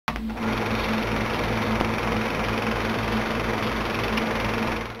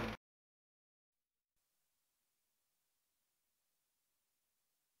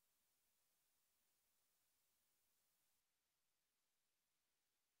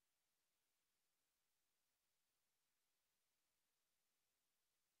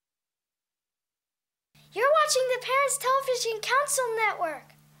You're watching the Parents Television Council Network.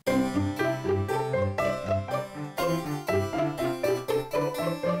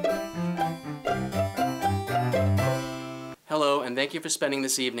 Hello, and thank you for spending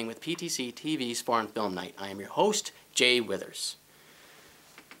this evening with PTC TV's Foreign Film Night. I am your host, Jay Withers.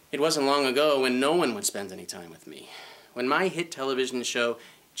 It wasn't long ago when no one would spend any time with me. When my hit television show,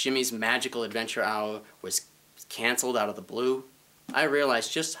 Jimmy's Magical Adventure Hour, was canceled out of the blue, I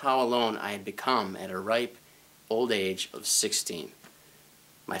realized just how alone I had become at a ripe old age of 16.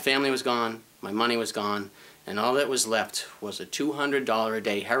 My family was gone, my money was gone, and all that was left was a $200 a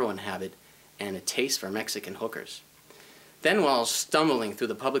day heroin habit and a taste for Mexican hookers. Then, while stumbling through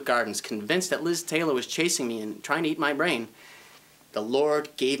the public gardens, convinced that Liz Taylor was chasing me and trying to eat my brain, the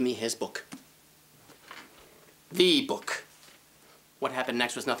Lord gave me his book. The book. What happened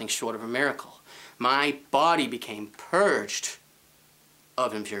next was nothing short of a miracle. My body became purged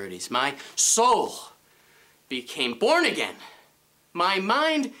of impurities. My soul became born again. My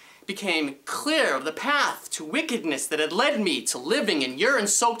mind became clear of the path to wickedness that had led me to living in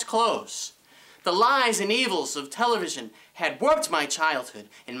urine-soaked clothes. The lies and evils of television had warped my childhood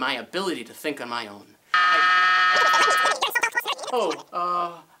and my ability to think on my own.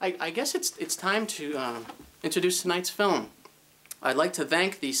 I guess it's time to introduce tonight's film. I'd like to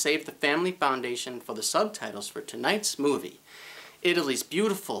thank the Save the Family Foundation for the subtitles for tonight's movie, Italy's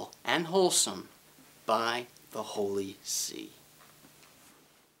Beautiful and Wholesome by the Holy See.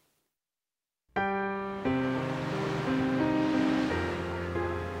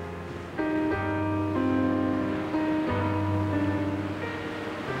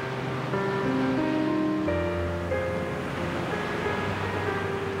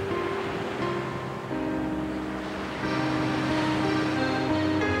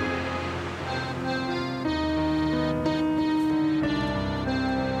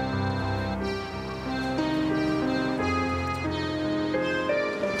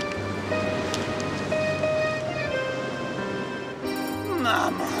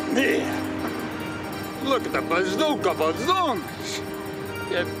 Mamma mia! Look at the bazooka bazookas!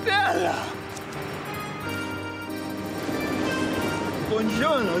 Che bella!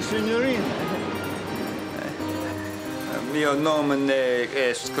 Buongiorno, signorina. Mio nome è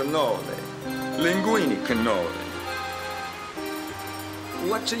Cannoli. Linguini Cannoli.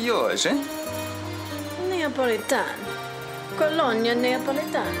 What's yours, eh? Neapolitan. Colonia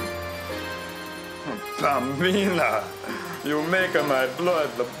Neapolitan. Bambina! You make my blood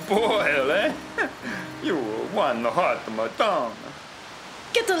boil, eh? You one hot Madonna.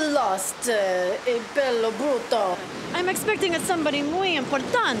 Get lost, bello brutto. I'm expecting somebody muy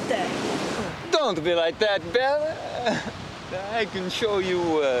importante. Don't be like that, Bella. I can show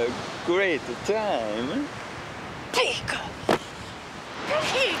you a great time. Pico!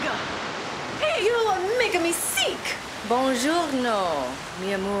 Pico! You are making me sick. Buongiorno,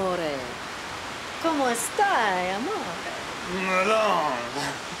 mi amore. Come stai, amore? Long.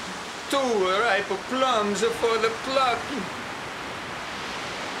 Two ripe plums for the plucking.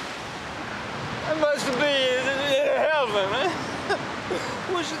 I must be in heaven, eh?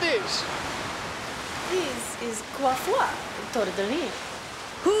 What's this? This is coiffure, tortellini.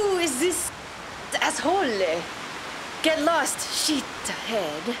 Who is this asshole? Get lost, shit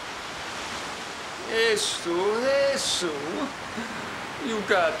head. Jesus. You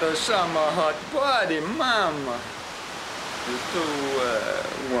got a summer hot body, mama. You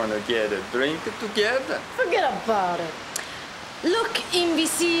two want to get a drink together? Forget about it. Look,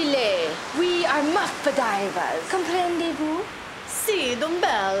 imbecile. We are muff divers. Comprendez-vous? Si,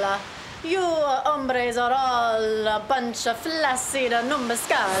 Dumbella. You hombres are all a bunch of flaccid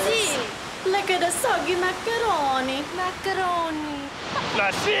numbskulls. Si. Like the soggy macaroni. Macaroni.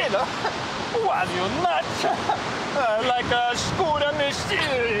 Placida? What, you nuts? Like a scura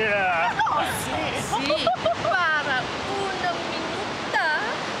mysteria. Oh, si. Para una minuta.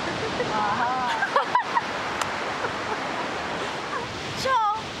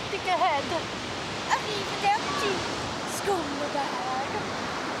 Ciao, Dickhead. Arrivederci, scumbag.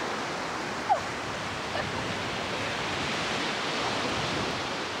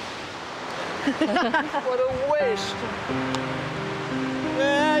 What a waste.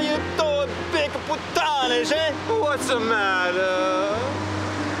 Yeah, you two big putanes, eh? What's the matter?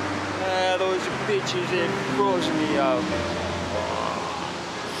 Those bitches, they froze me up.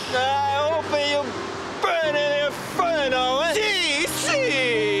 I hope you burn in inferno, eh?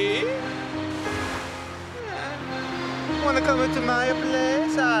 Si. Wanna come to my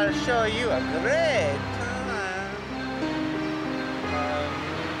place? I'll show you a great time.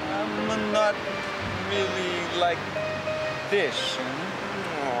 I'm not really like this.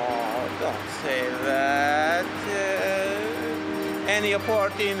 Oh, Don't say that. Any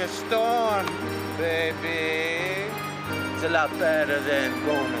party in a storm, baby. It's a lot better than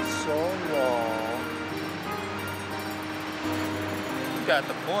going solo. You got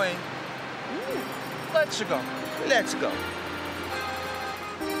the point. Let's go. Let's go.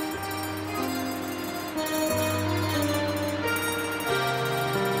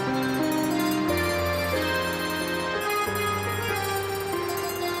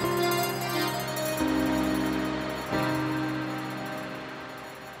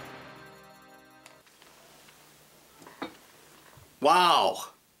 Wow!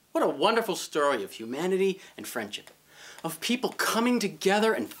 What a wonderful story of humanity and friendship, of people coming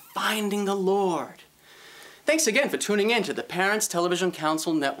together and finding the Lord. Thanks again for tuning in to the Parents Television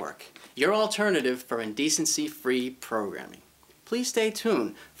Council Network, your alternative for indecency-free programming. Please stay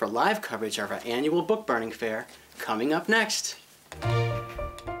tuned for live coverage of our annual book burning fair coming up next.